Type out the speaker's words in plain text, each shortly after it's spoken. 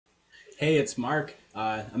Hey, it's Mark.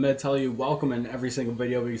 I'm going to tell you welcome in every single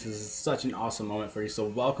video because this is such an awesome moment for you. So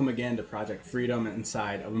welcome again to Project Freedom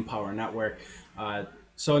inside of Empower Network.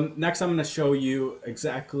 So next I'm going to show you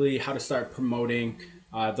exactly how to start promoting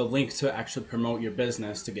the link to actually promote your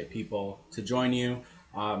business to get people to join you.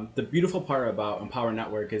 The beautiful part about Empower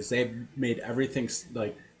Network is they've made everything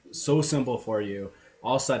like so simple for you,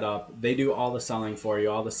 all set up. They do all the selling for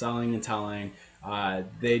you, all the selling and telling.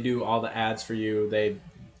 They do all the ads for you. They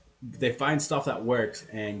find stuff that works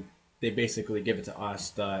and they basically give it to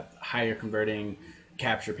us, the higher converting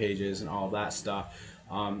capture pages and all of that stuff.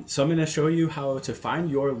 So I'm going to show you how to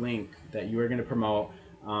find your link that you are going to promote.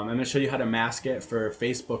 I'm going to show you how to mask it for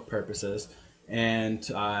Facebook purposes, and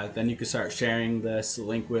then you can start sharing this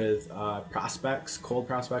link with prospects, cold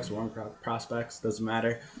prospects, warm prospects, doesn't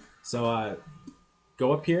matter. So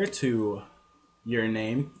go up here to your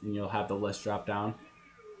name and you'll have the list drop down.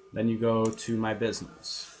 Then you go to my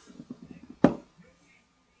business.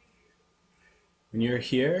 When you're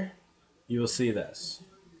here, you will see this.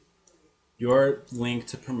 Your link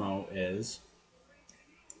to promote is,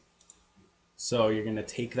 so you're going to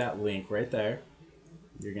take that link right there.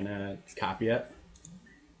 You're going to copy it.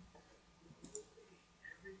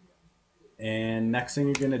 And next thing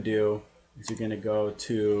you're going to do is you're going to go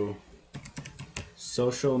to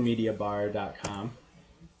socialmediabar.com.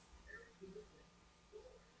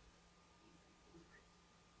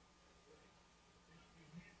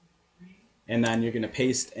 And then you're going to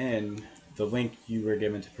paste in the link you were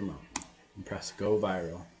given to promote and press go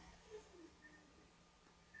viral.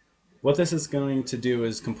 What this is going to do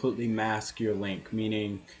is completely mask your link,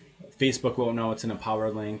 meaning Facebook won't know it's an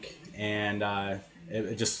Empower link, and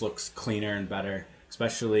it just looks cleaner and better,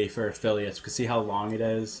 especially for affiliates. You can see how long it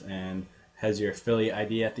is and has your affiliate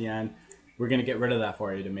ID at the end. We're going to get rid of that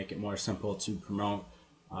for you to make it more simple to promote.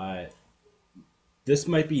 This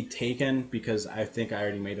might be taken because I think I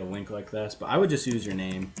already made a link like this, but I would just use your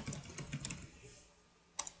name.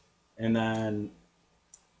 And then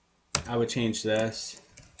I would change this.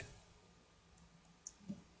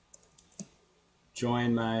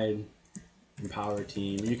 Join my Empower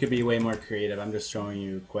team. You could be way more creative. I'm just showing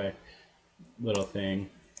you a quick little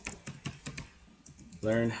thing.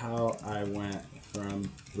 Learn how I went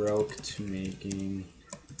from broke to making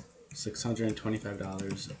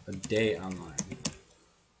 $625 a day online.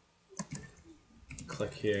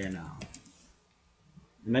 Click here now.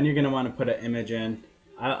 And then you're going to want to put an image in.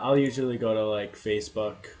 I'll usually go to like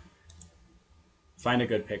Facebook, find a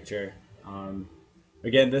good picture.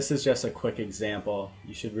 Again, this is just a quick example.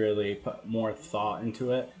 You should really put more thought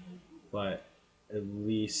into it, but at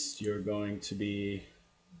least you're going to be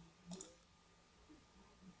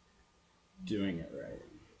doing it right.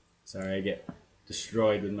 Sorry, I get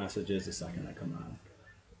destroyed with messages the second I come on.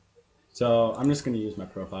 So I'm just going to use my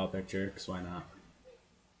profile picture, because why not?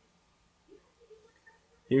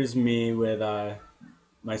 Here's me with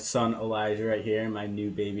my son Elijah right here, my new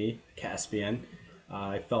baby, Caspian.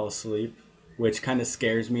 I fell asleep, which kind of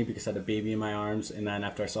scares me because I had a baby in my arms, and then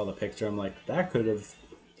after I saw the picture, I'm like, that could have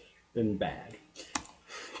been bad,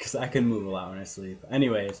 because I can move a lot when I sleep.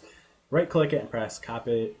 Anyways, right click it and press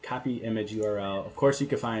copy image URL. Of course, you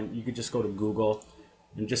could just go to Google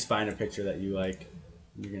and just find a picture that you like.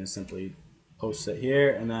 You're going to simply post it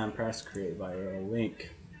here and then press create viral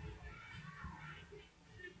link.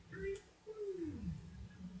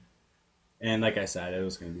 And like I said, it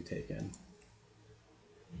was going to be taken.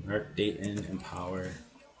 Mark Dayton Empower.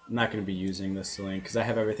 I'm not going to be using this link because I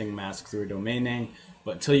have everything masked through a domain name.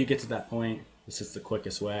 But until you get to that point, this is the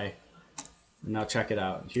quickest way. Now check it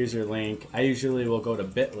out. Here's your link. I usually will go to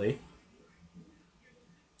Bitly.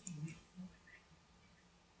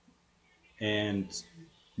 And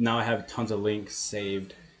now I have tons of links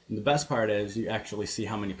saved. And the best part is you actually see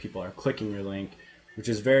how many people are clicking your link, which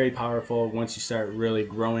is very powerful. Once you start really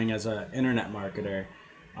growing as an internet marketer,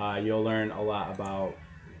 you'll learn a lot about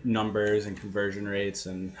numbers and conversion rates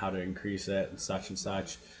and how to increase it and such and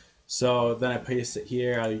such. So then I paste it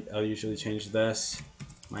here. I'll usually change this,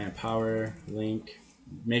 my Empower link,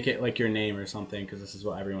 make it like your name or something, because this is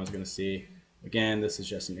what everyone's going to see. Again, this is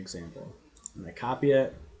just an example. And I copy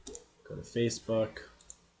it, go to Facebook,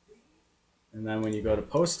 and then when you go to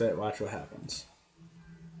post it, watch what happens.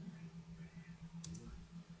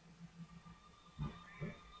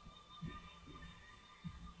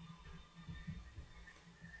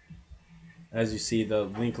 As you see, the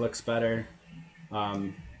link looks better.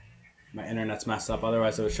 My internet's messed up,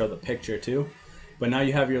 otherwise it would show the picture too. But now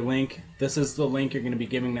you have your link. This is the link you're going to be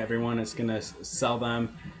giving to everyone. It's going to sell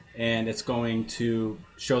them, and it's going to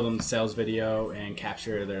show them the sales video and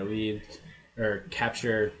capture their lead, or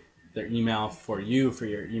capture their email for you for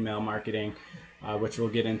your email marketing, which we'll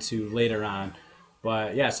get into later on.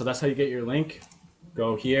 But yeah, so that's how you get your link.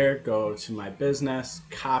 Go here, go to my business,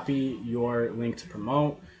 copy your link to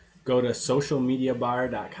promote, go to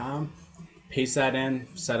socialmediabar.com, paste that in,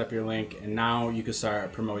 set up your link, and now you can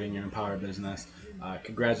start promoting your Empower business.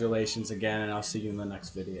 Congratulations again, and I'll see you in the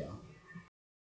next video.